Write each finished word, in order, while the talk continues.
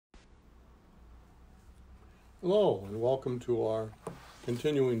Hello, and welcome to our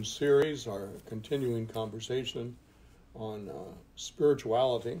continuing series, our continuing conversation on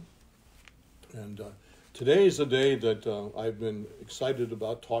spirituality. And today is a day that I've been excited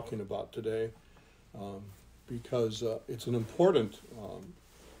about talking about today because it's an important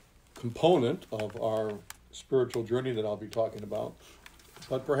component of our spiritual journey that I'll be talking about.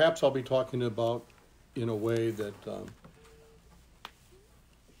 But perhaps I'll be talking about in a way that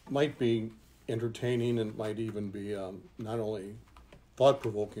might be entertaining and might even be not only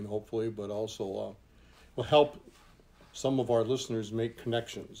thought-provoking, hopefully, but also will help some of our listeners make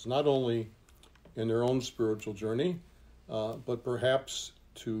connections, not only in their own spiritual journey, but perhaps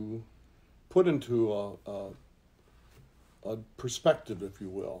to put into a perspective, if you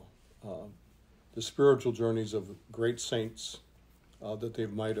will, the spiritual journeys of great saints that they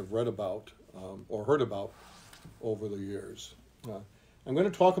might have read about or heard about over the years. I'm going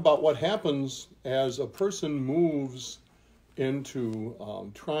to talk about what happens as a person moves into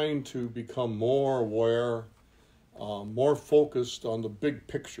trying to become more aware, more focused on the big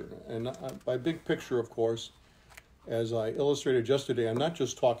picture. And by big picture, of course, as I illustrated yesterday, I'm not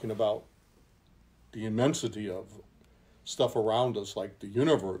just talking about the immensity of stuff around us, like the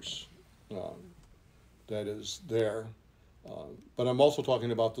universe that is there, but I'm also talking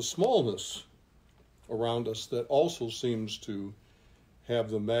about the smallness around us that also seems to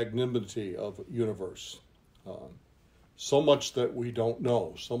have the magnanimity of universe. So much that we don't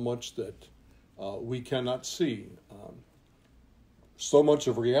know, so much that we cannot see, so much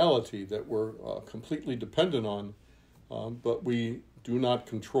of reality that we're completely dependent on, but we do not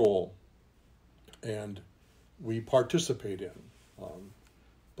control and we participate in.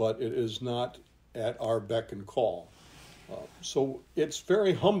 But it is not at our beck and call. So it's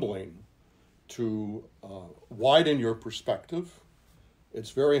very humbling to widen your perspective.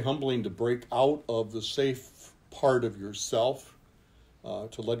 It's very humbling to break out of the safe part of yourself,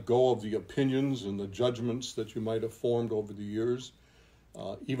 to let go of the opinions and the judgments that you might have formed over the years,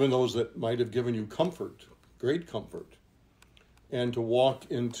 even those that might have given you comfort, great comfort, and to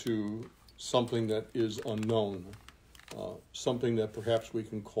walk into something that is unknown, something that perhaps we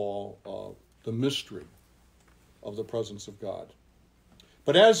can call the mystery of the presence of God.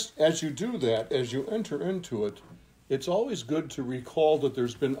 But as you do that, as you enter into it, it's always good to recall that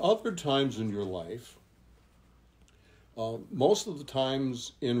there's been other times in your life, most of the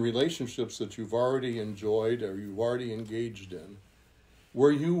times in relationships that you've already enjoyed or you've already engaged in,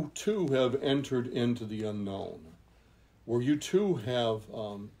 where you too have entered into the unknown, where you too have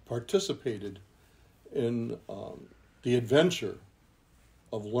participated in the adventure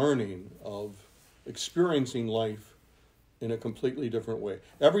of learning, of experiencing life in a completely different way.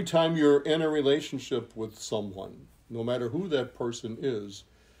 Every time you're in a relationship with someone, no matter who that person is,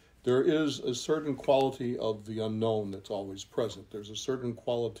 there is a certain quality of the unknown that's always present. There's a certain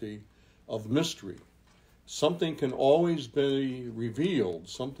quality of mystery. Something can always be revealed.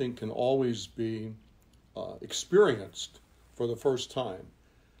 Something can always be experienced for the first time.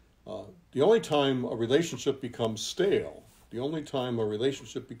 The only time a relationship becomes stale, the only time a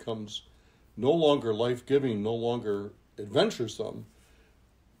relationship becomes no longer life-giving, no longer adventuresome,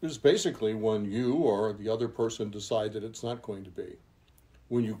 is basically when you or the other person decide that it's not going to be.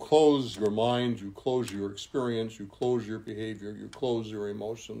 When you close your mind, you close your experience, you close your behavior, you close your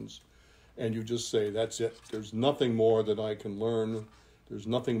emotions, and you just say, that's it. There's nothing more that I can learn. There's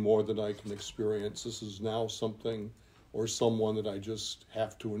nothing more that I can experience. This is now something or someone that I just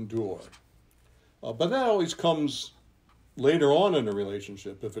have to endure. But that always comes later on in a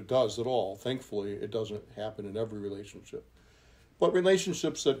relationship, if it does at all. Thankfully, it doesn't happen in every relationship. But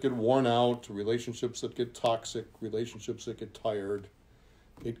relationships that get worn out, relationships that get toxic, relationships that get tired,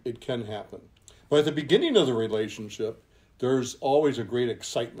 it can happen. But at the beginning of the relationship, there's always a great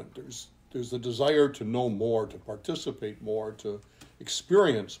excitement. There's the desire to know more, to participate more, to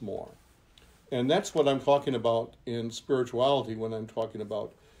experience more. And that's what I'm talking about in spirituality when I'm talking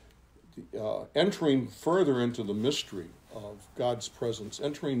about entering further into the mystery of God's presence,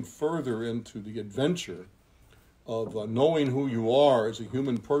 entering further into the adventure of knowing who you are as a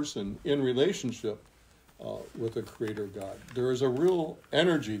human person in relationship with the Creator God. There is a real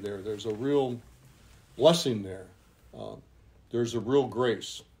energy there. There's a real blessing there. There's a real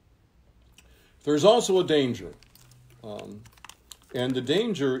grace. There's also a danger. And the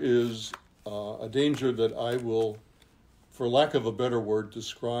danger is a danger that I will, for lack of a better word,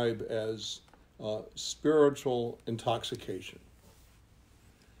 describe as spiritual intoxication.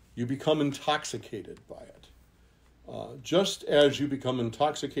 You become intoxicated by it. Just as you become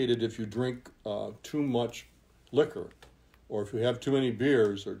intoxicated if you drink too much liquor, or if you have too many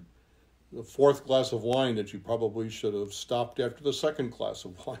beers, or the fourth glass of wine that you probably should have stopped after the second glass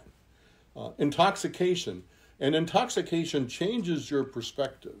of wine. Intoxication. And intoxication changes your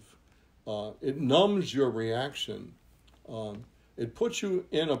perspective. It numbs your reaction. It puts you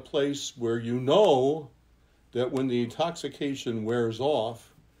in a place where you know that when the intoxication wears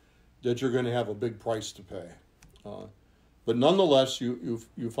off, that you're going to have a big price to pay. But nonetheless, you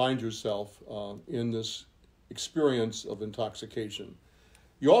find yourself in this experience of intoxication.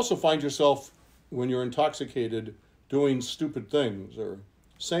 You also find yourself, when you're intoxicated, doing stupid things or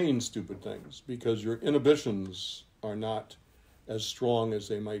saying stupid things because your inhibitions are not as strong as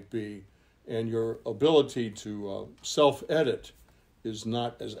they might be, and your ability to self-edit is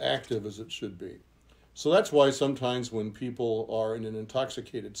not as active as it should be. So that's why sometimes when people are in an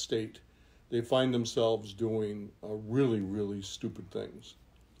intoxicated state, they find themselves doing really, really stupid things.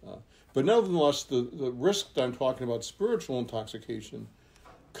 But nevertheless, the risk that I'm talking about, spiritual intoxication,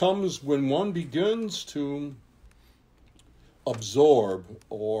 comes when one begins to absorb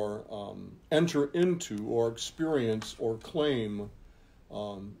or enter into or experience or claim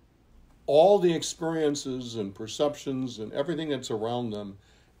all the experiences and perceptions and everything that's around them,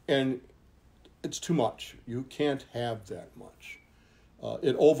 and it's too much. You can't have that much.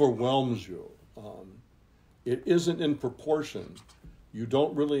 It overwhelms you. It isn't in proportion. You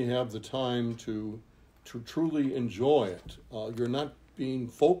don't really have the time to truly enjoy it. You're not being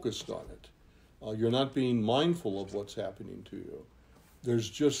focused on it. You're not being mindful of what's happening to you. There's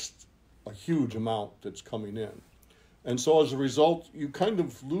just a huge amount that's coming in. And so as a result, you kind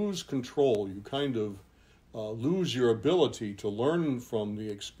of lose control. You kind of lose your ability to learn from the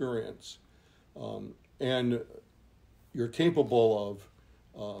experience. And you're capable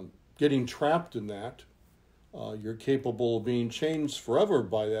of getting trapped in that. You're capable of being changed forever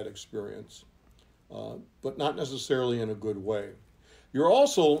by that experience, but not necessarily in a good way. You're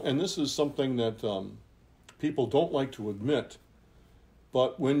also, and this is something that people don't like to admit,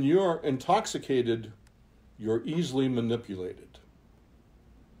 but when you're intoxicated, you're easily manipulated.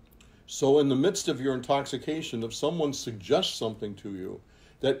 So in the midst of your intoxication, if someone suggests something to you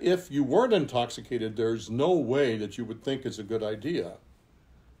that if you weren't intoxicated, there's no way that you would think is a good idea,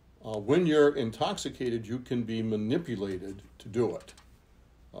 when you're intoxicated, you can be manipulated to do it.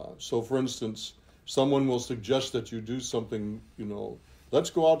 So for instance, someone will suggest that you do something, let's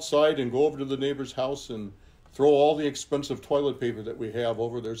go outside and go over to the neighbor's house and throw all the expensive toilet paper that we have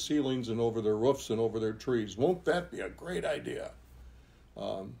over their ceilings and over their roofs and over their trees. Won't that be a great idea?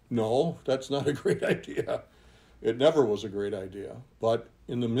 No, that's not a great idea. It never was a great idea. But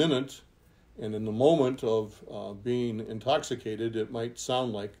in the minute and in the moment of being intoxicated, it might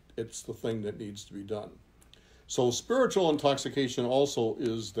sound like it's the thing that needs to be done. So spiritual intoxication also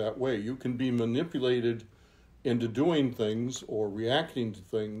is that way. You can be manipulated into doing things or reacting to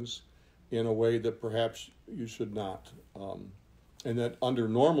things in a way that perhaps you should not, and that under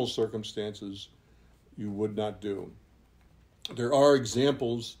normal circumstances you would not do. There are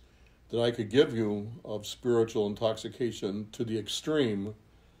examples that I could give you of spiritual intoxication to the extreme,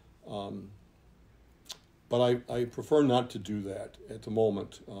 but I prefer not to do that at the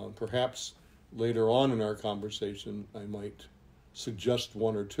moment. Perhaps later on in our conversation, I might suggest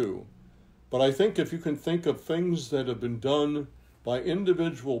one or two. But I think if you can think of things that have been done by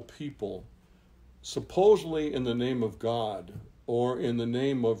individual people, supposedly in the name of God or in the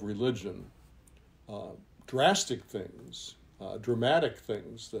name of religion, drastic things, dramatic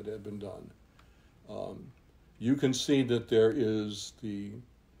things that have been done, you can see that there is the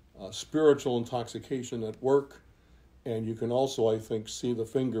spiritual intoxication at work. And you can also, I think, see the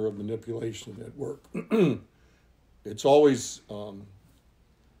finger of manipulation at work. It's always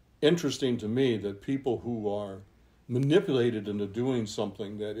interesting to me that people who are manipulated into doing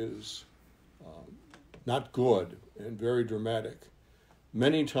something that is not good and very dramatic,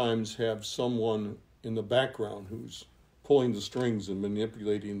 many times have someone in the background who's pulling the strings and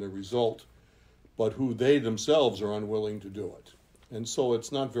manipulating the result, but who they themselves are unwilling to do it. And so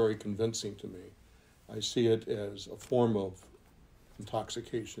it's not very convincing to me. I see it as a form of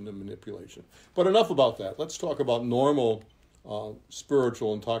intoxication and manipulation. But enough about that. Let's talk about normal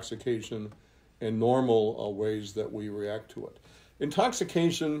spiritual intoxication and normal ways that we react to it.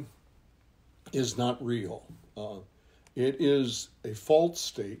 Intoxication is not real. It is a false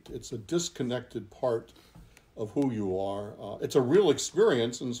state. It's a disconnected part of who you are. It's a real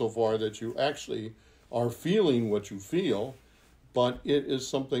experience insofar that you actually are feeling what you feel, but it is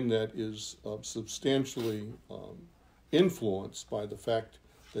something that is substantially influenced by the fact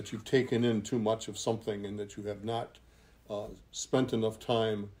that you've taken in too much of something and that you have not spent enough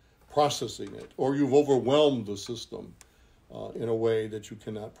time processing it, or you've overwhelmed the system. in a way that you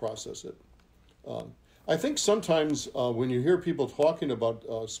cannot process it. I think sometimes when you hear people talking about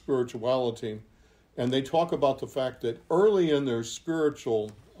spirituality, and they talk about the fact that early in their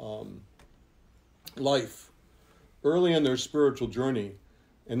spiritual life, early in their spiritual journey,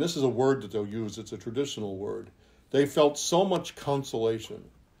 and this is a word that they'll use, it's a traditional word, they felt so much consolation.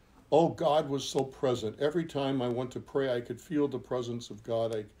 Oh, God was so present. Every time I went to pray, I could feel the presence of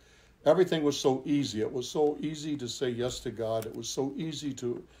God. Everything was so easy. It was so easy to say yes to God. It was so easy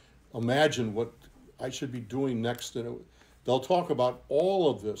to imagine what I should be doing next. And they'll talk about all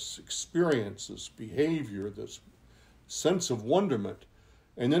of this experience, this behavior, this sense of wonderment.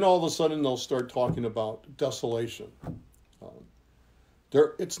 And then all of a sudden they'll start talking about desolation.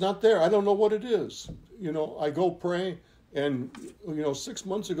 It's not there. I don't know what it is. I go pray, and 6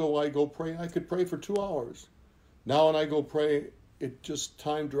 months ago I go pray. I could pray for 2 hours. Now when I go pray,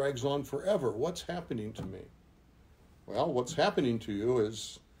 time drags on forever. What's happening to me? Well, what's happening to you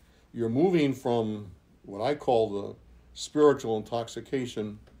is you're moving from what I call the spiritual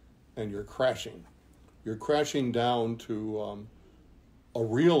intoxication, and you're crashing. You're crashing down to a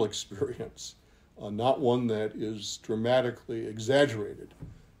real experience, not one that is dramatically exaggerated.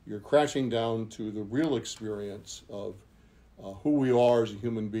 You're crashing down to the real experience of who we are as a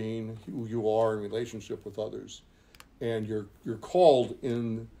human being, who you are in relationship with others. And you're called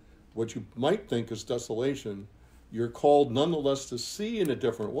in what you might think is desolation. You're called nonetheless to see in a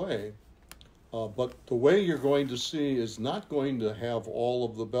different way. But the way you're going to see is not going to have all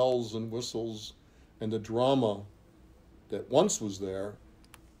of the bells and whistles and the drama that once was there.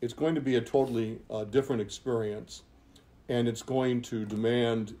 It's going to be a totally different experience, and it's going to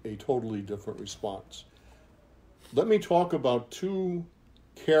demand a totally different response. Let me talk about 2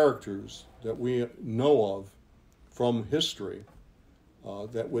 characters that we know of from history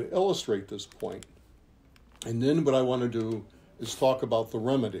that would illustrate this point. And then what I want to do is talk about the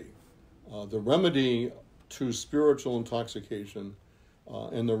remedy to spiritual intoxication,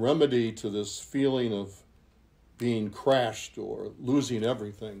 and the remedy to this feeling of being crashed or losing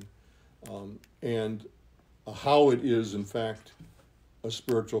everything, and how it is, in fact, a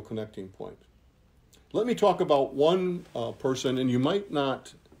spiritual connecting point. Let me talk about one person, and you might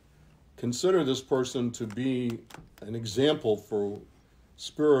not consider this person to be an example for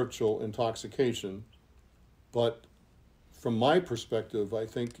spiritual intoxication, but from my perspective, I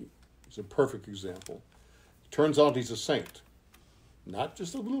think he's a perfect example. It turns out he's a saint, not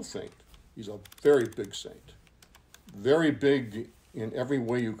just a little saint. He's a very big saint, very big in every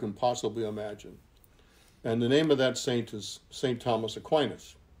way you can possibly imagine. And the name of that saint is St. Thomas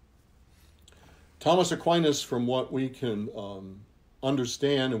Aquinas. Thomas Aquinas, from what we can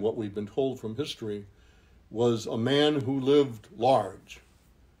understand and what we've been told from history, was a man who lived large.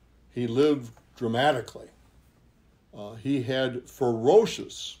 He lived dramatically. He had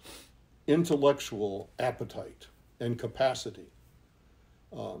ferocious intellectual appetite and capacity.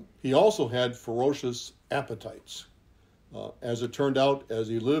 He also had ferocious appetites. As it turned out, as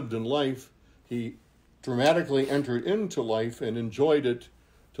he lived in life, he dramatically entered into life and enjoyed it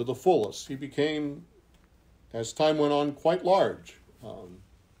to the fullest. He became, as time went on, quite large,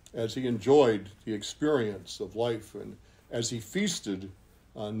 as he enjoyed the experience of life, and as he feasted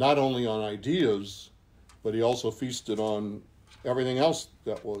not only on ideas, but he also feasted on everything else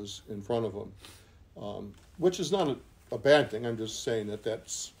that was in front of him, which is not a bad thing. I'm just saying that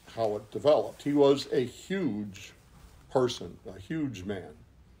that's how it developed. He was a huge person, a huge man.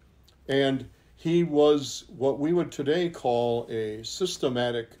 And he was what we would today call a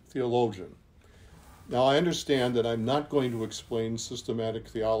systematic theologian. Now, I understand that I'm not going to explain systematic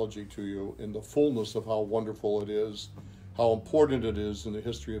theology to you in the fullness of how wonderful it is, how important it is in the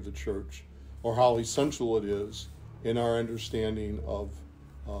history of the church, or how essential it is in our understanding of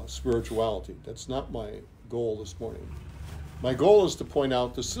spirituality. That's not my goal this morning. My goal is to point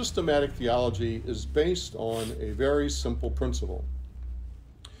out the systematic theology is based on a very simple principle,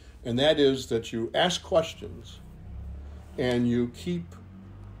 and that is that you ask questions and you keep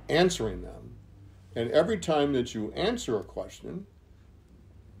answering them. And every time that you answer a question,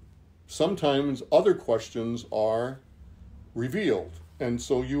 sometimes other questions are revealed. And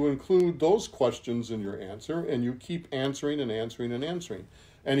so you include those questions in your answer, and you keep answering and answering and answering.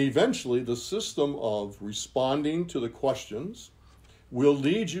 And eventually the system of responding to the questions will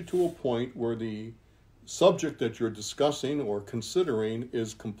lead you to a point where the subject that you're discussing or considering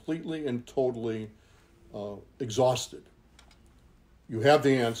is completely and totally exhausted. You have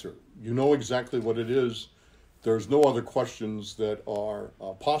the answer. You know exactly what it is. There's no other questions that are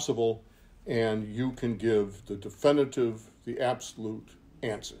possible, and you can give the definitive, the absolute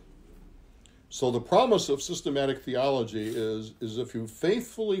answer. So the promise of systematic theology is if you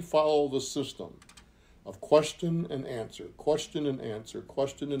faithfully follow the system of question and answer, question and answer,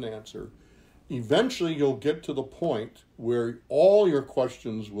 question and answer, eventually you'll get to the point where all your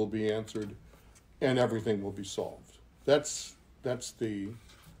questions will be answered and everything will be solved. That's the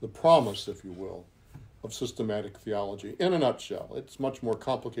promise, if you will, of systematic theology in a nutshell. It's much more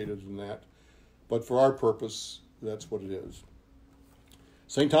complicated than that, but for our purpose, that's what it is.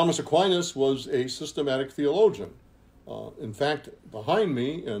 St. Thomas Aquinas was a systematic theologian. In fact, behind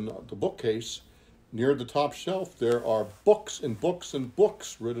me in the bookcase, near the top shelf, there are books and books and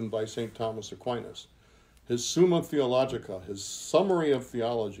books written by St. Thomas Aquinas. His Summa Theologica, his summary of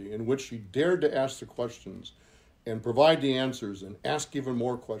theology, in which he dared to ask the questions and provide the answers and ask even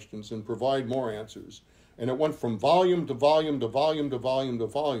more questions and provide more answers. And it went from volume to volume to volume to volume to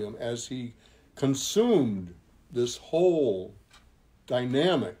volume as he consumed this whole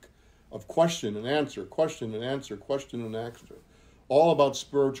dynamic of question and answer, question and answer, question and answer, all about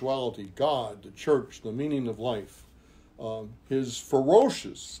spirituality, God, the church, the meaning of life. His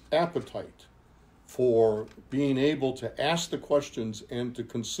ferocious appetite for being able to ask the questions and to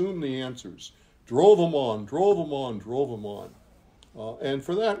consume the answers drove him on, drove him on, drove him on. And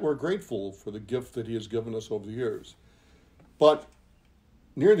for that, we're grateful for the gift that he has given us over the years. But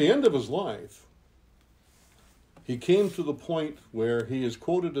near the end of his life, he came to the point where he is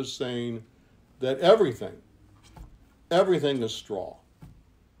quoted as saying that everything is straw.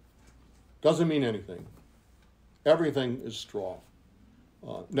 Doesn't mean anything. Everything is straw.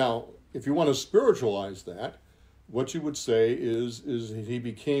 Now, if you want to spiritualize that, what you would say is he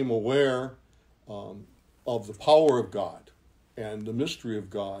became aware of the power of God and the mystery of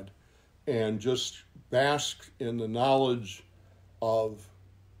God and just basked in the knowledge of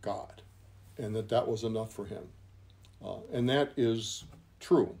God, and that was enough for him. And that is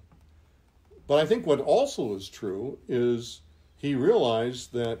true. But I think what also is true is he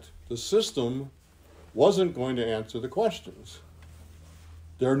realized that the system wasn't going to answer the questions.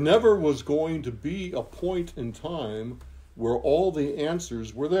 There never was going to be a point in time where all the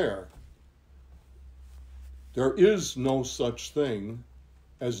answers were there. There is no such thing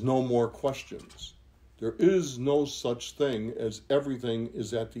as no more questions. There is no such thing as everything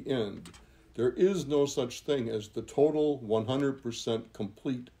is at the end. There is no such thing as the total 100%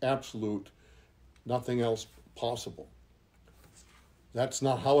 complete, absolute, nothing else possible. That's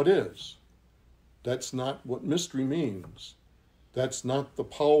not how it is. That's not what mystery means. That's not the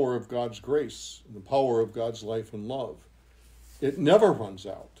power of God's grace, the power of God's life and love. It never runs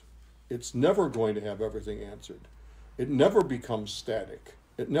out. It's never going to have everything answered. It never becomes static.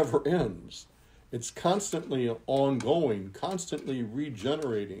 It never ends. It's constantly ongoing, constantly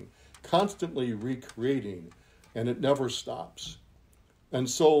regenerating, constantly recreating, and it never stops. And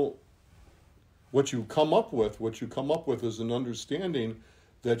so what you come up with is an understanding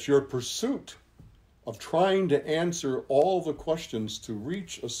that your pursuit of trying to answer all the questions to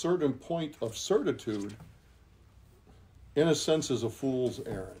reach a certain point of certitude, in a sense, is a fool's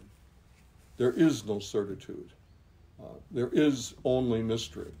errand. There is no certitude. There is only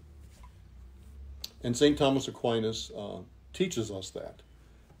mystery. And St. Thomas Aquinas teaches us that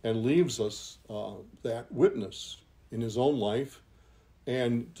and leaves us that witness in his own life.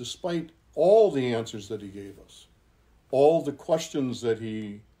 And despite all the answers that he gave us, all the questions that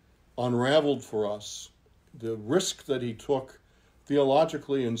he unraveled for us, the risk that he took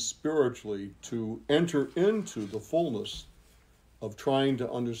theologically and spiritually to enter into the fullness of trying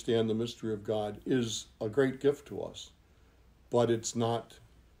to understand the mystery of God is a great gift to us. But it's not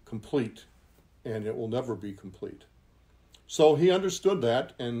complete, and it will never be complete. So he understood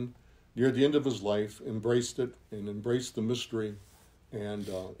that, and near the end of his life, embraced it, and embraced the mystery, and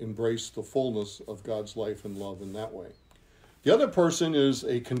embraced the fullness of God's life and love in that way. The other person is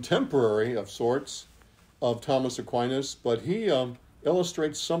a contemporary of sorts of Thomas Aquinas, but he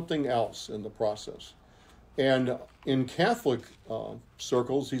illustrates something else in the process. And in Catholic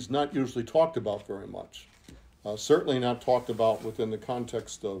circles, he's not usually talked about very much. Certainly not talked about within the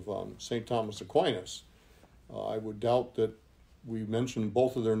context of St. Thomas Aquinas. I would doubt that we mention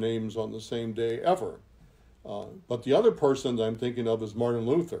both of their names on the same day ever. But the other person that I'm thinking of is Martin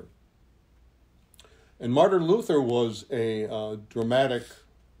Luther. And Martin Luther was a dramatic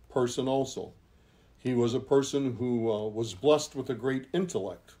person also. He was a person who was blessed with a great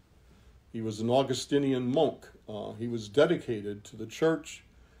intellect. He was an Augustinian monk. He was dedicated to the church,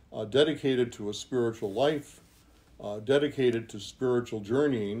 dedicated to a spiritual life, dedicated to spiritual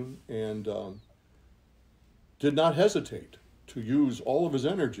journeying, and did not hesitate to use all of his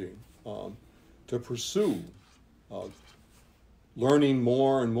energy to pursue learning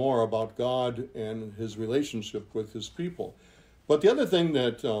more and more about God and his relationship with his people. But the other thing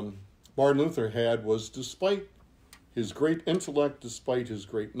that Martin Luther had was, despite his great intellect, despite his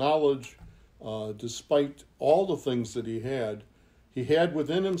great knowledge, despite all the things that he had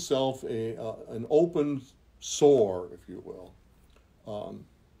within himself an open sore, if you will.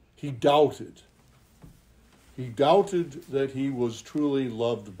 He doubted. He doubted that he was truly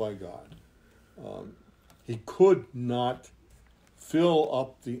loved by God. He could not fill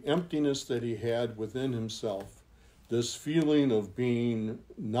up the emptiness that he had within himself, this feeling of being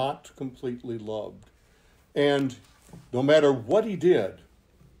not completely loved. And no matter what he did,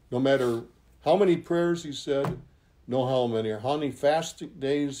 no matter how many prayers he said, how many fasting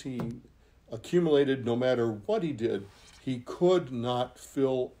days he accumulated, no matter what he did, he could not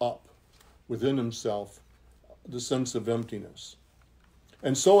fill up within himself the sense of emptiness.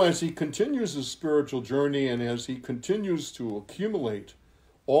 And so as he continues his spiritual journey and as he continues to accumulate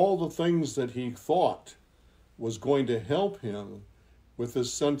all the things that he thought was going to help him with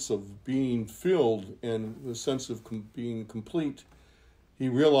this sense of being filled and the sense of being complete, he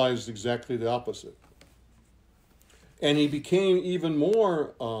realized exactly the opposite. And he became even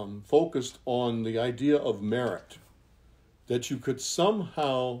more focused on the idea of merit, that you could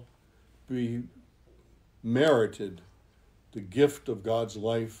somehow be merited the gift of God's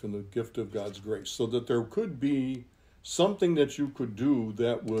life and the gift of God's grace, so that there could be something that you could do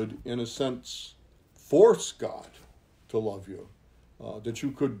that would, in a sense, force God to love you, that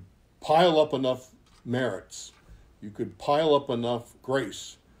you could pile up enough merits, you could pile up enough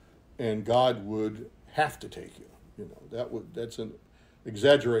grace, and God would have to take you. That's an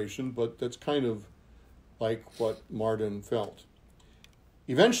exaggeration, but that's kind of like what Martin felt.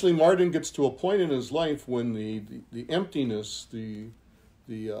 Eventually, Martin gets to a point in his life when the emptiness, the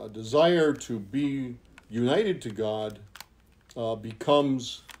desire to be united to God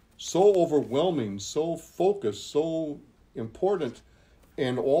becomes so overwhelming, so focused, so important,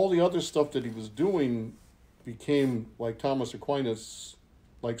 and all the other stuff that he was doing became, like Thomas Aquinas,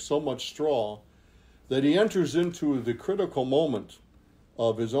 like so much straw, that he enters into the critical moment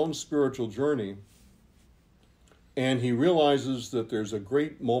of his own spiritual journey, and he realizes that there's a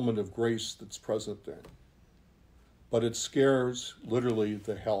great moment of grace that's present then. But it scares literally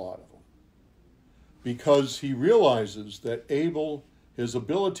the hell out of him, because he realizes that his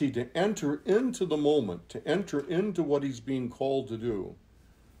ability to enter into the moment, to enter into what he's being called to do,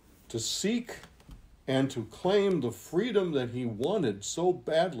 to seek and to claim the freedom that he wanted so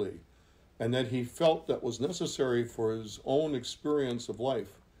badly and that he felt that was necessary for his own experience of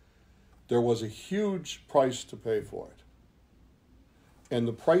life, there was a huge price to pay for it. And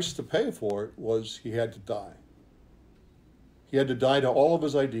the price to pay for it was he had to die. He had to die to all of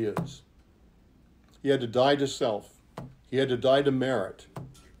his ideas. He had to die to self. He had to die to merit.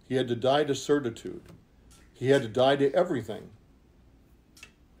 He had to die to certitude. He had to die to everything.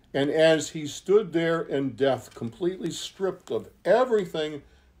 And as he stood there in death, completely stripped of everything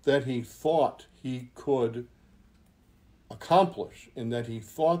that he thought he could accomplish and that he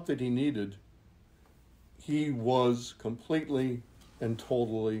thought that he needed, he was completely and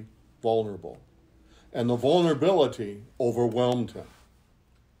totally vulnerable. And the vulnerability overwhelmed him.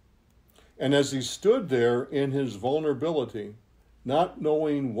 And as he stood there in his vulnerability, not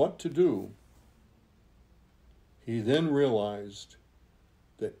knowing what to do, he then realized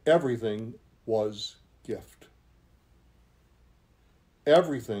that everything was gift.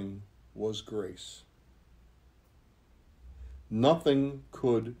 Everything was grace. Nothing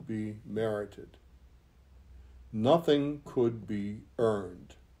could be merited. Nothing could be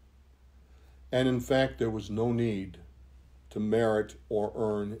earned. And in fact, there was no need to merit or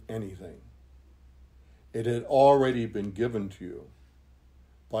earn anything. It had already been given to you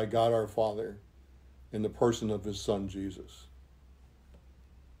by God our Father in the person of his Son, Jesus.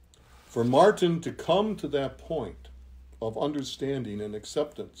 For Martin to come to that point of understanding and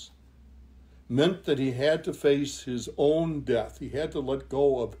acceptance meant that he had to face his own death. He had to let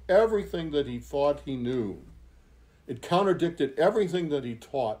go of everything that he thought he knew. It contradicted everything that he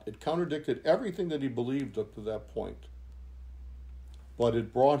taught. It contradicted everything that he believed up to that point. But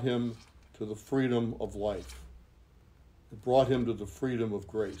it brought him to the freedom of life. It brought him to the freedom of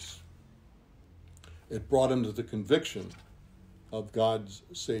grace. It brought him to the conviction of God's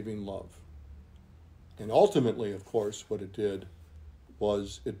saving love. And ultimately, of course, what it did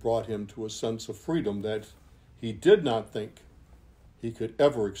was it brought him to a sense of freedom that he did not think he could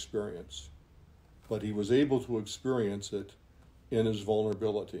ever experience, but he was able to experience it in his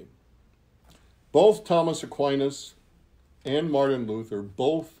vulnerability. Both Thomas Aquinas and Martin Luther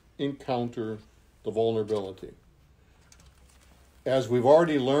both encounter the vulnerability. as we've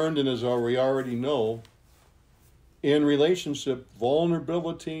already learned and as we already know, in relationship,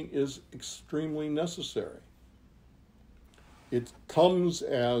 vulnerability is extremely necessary. It comes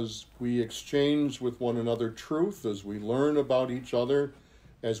as we exchange with one another truth, as we learn about each other,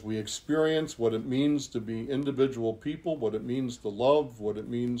 as we experience what it means to be individual people, what it means to love, what it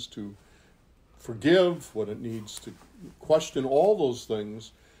means to forgive, what it needs to question, all those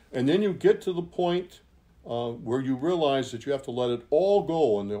things. And then you get to the point where you realize that you have to let it all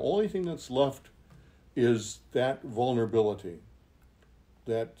go, and the only thing that's left is that vulnerability,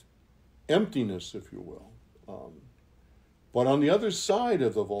 that emptiness, if you will. But on the other side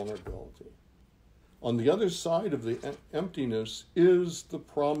of the vulnerability, on the other side of the emptiness is the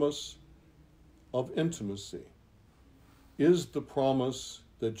promise of intimacy, is the promise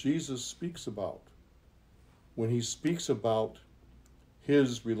that Jesus speaks about when he speaks about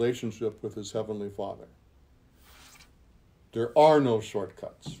his relationship with his Heavenly Father. There are no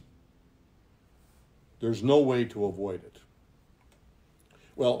shortcuts. There's no way to avoid it.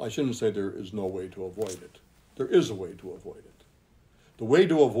 Well, I shouldn't say there is no way to avoid it. There is a way to avoid it. The way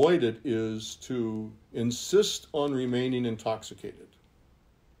to avoid it is to insist on remaining intoxicated,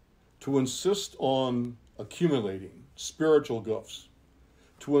 to insist on accumulating spiritual gifts,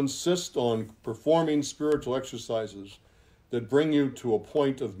 to insist on performing spiritual exercises that bring you to a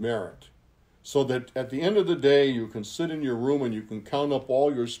point of merit, so that at the end of the day you can sit in your room and you can count up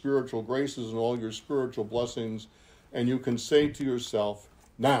all your spiritual graces and all your spiritual blessings, and you can say to yourself,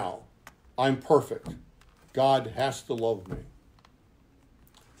 now, I'm perfect. God has to love me.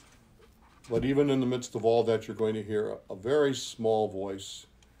 But even in the midst of all that, you're going to hear a very small voice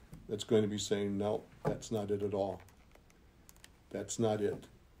that's going to be saying, no, that's not it at all. That's not it.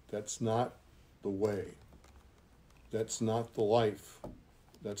 That's not the way. That's not the life.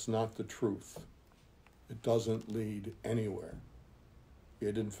 That's not the truth. It doesn't lead anywhere.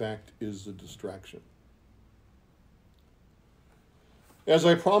 It, in fact, is a distraction. As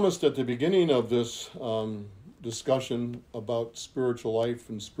I promised at the beginning of this discussion about spiritual life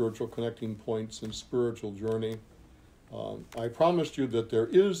and spiritual connecting points and spiritual journey, I promised you that there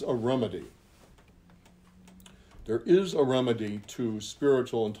is a remedy. There is a remedy to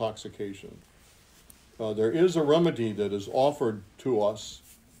spiritual intoxication. There is a remedy that is offered to us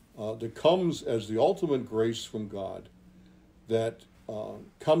that comes as the ultimate grace from God, that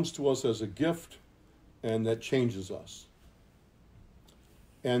comes to us as a gift and that changes us.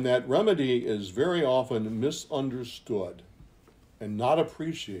 And that remedy is very often misunderstood and not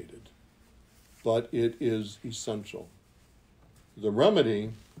appreciated, but it is essential. The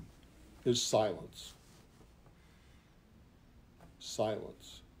remedy is silence.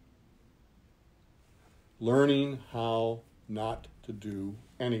 Silence. Learning how not to do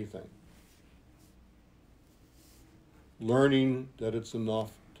anything. Learning that it's enough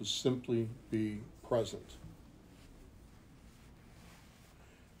to simply be present.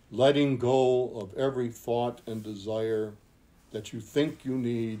 Letting go of every thought and desire that you think you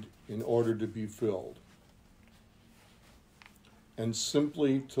need in order to be filled. And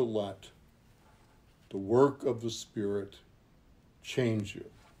simply to let the work of the Spirit change you,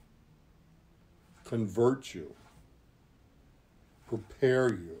 convert you, prepare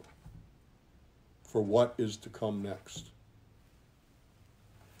you for what is to come next.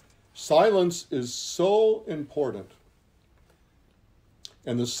 Silence is so important.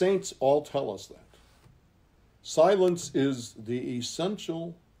 And the saints all tell us that. Silence is the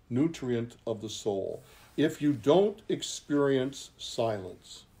essential nutrient of the soul. If you don't experience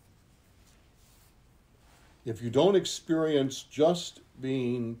silence, if you don't experience just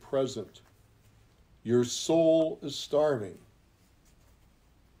being present, your soul is starving.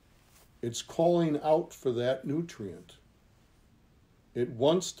 It's calling out for that nutrient. It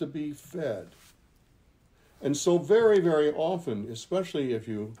wants to be fed. And so very, very often, especially if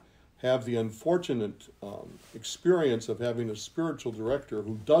you have the unfortunate experience of having a spiritual director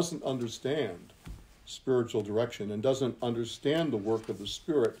who doesn't understand spiritual direction and doesn't understand the work of the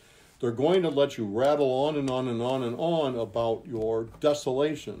Spirit, they're going to let you rattle on and on and on and on about your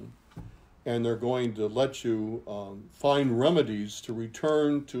desolation, and they're going to let you find remedies to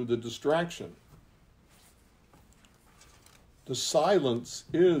return to the distraction. The silence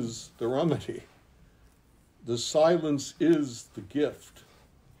is the remedy. The silence is the gift.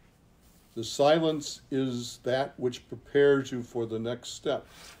 The silence is that which prepares you for the next step.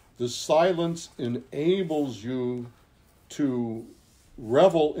 The silence enables you to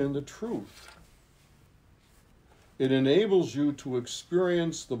revel in the truth. It enables you to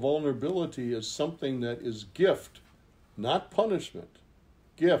experience the vulnerability as something that is gift, not punishment.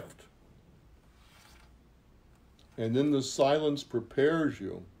 Gift. And then the silence prepares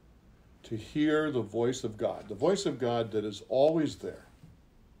you to hear the voice of God that is always there,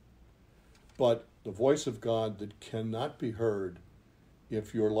 but the voice of God that cannot be heard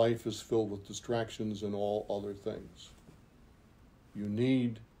if your life is filled with distractions and all other things. You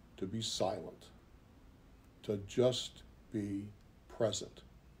need to be silent, to just be present.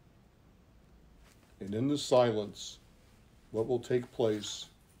 And in the silence, what will take place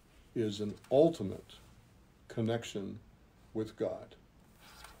is an ultimate connection with God.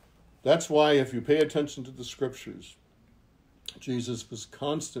 That's why if you pay attention to the scriptures, Jesus was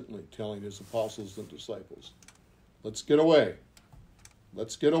constantly telling his apostles and disciples, let's get away.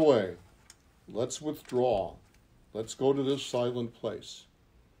 Let's get away. Let's withdraw. Let's go to this silent place.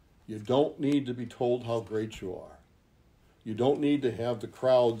 You don't need to be told how great you are. You don't need to have the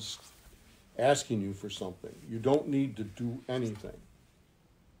crowds asking you for something. You don't need to do anything.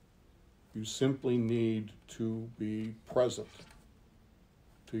 You simply need to be present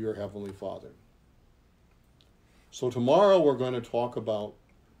to your Heavenly Father. So tomorrow we're going to talk about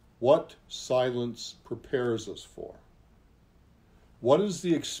what silence prepares us for. What is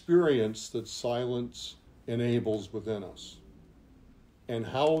the experience that silence enables within us? And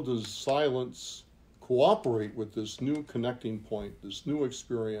how does silence cooperate with this new connecting point, this new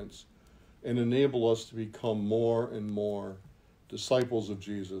experience, and enable us to become more and more disciples of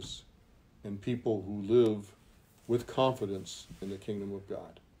Jesus and people who live with confidence in the kingdom of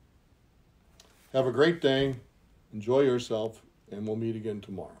God? Have a great day, enjoy yourself, and we'll meet again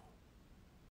tomorrow.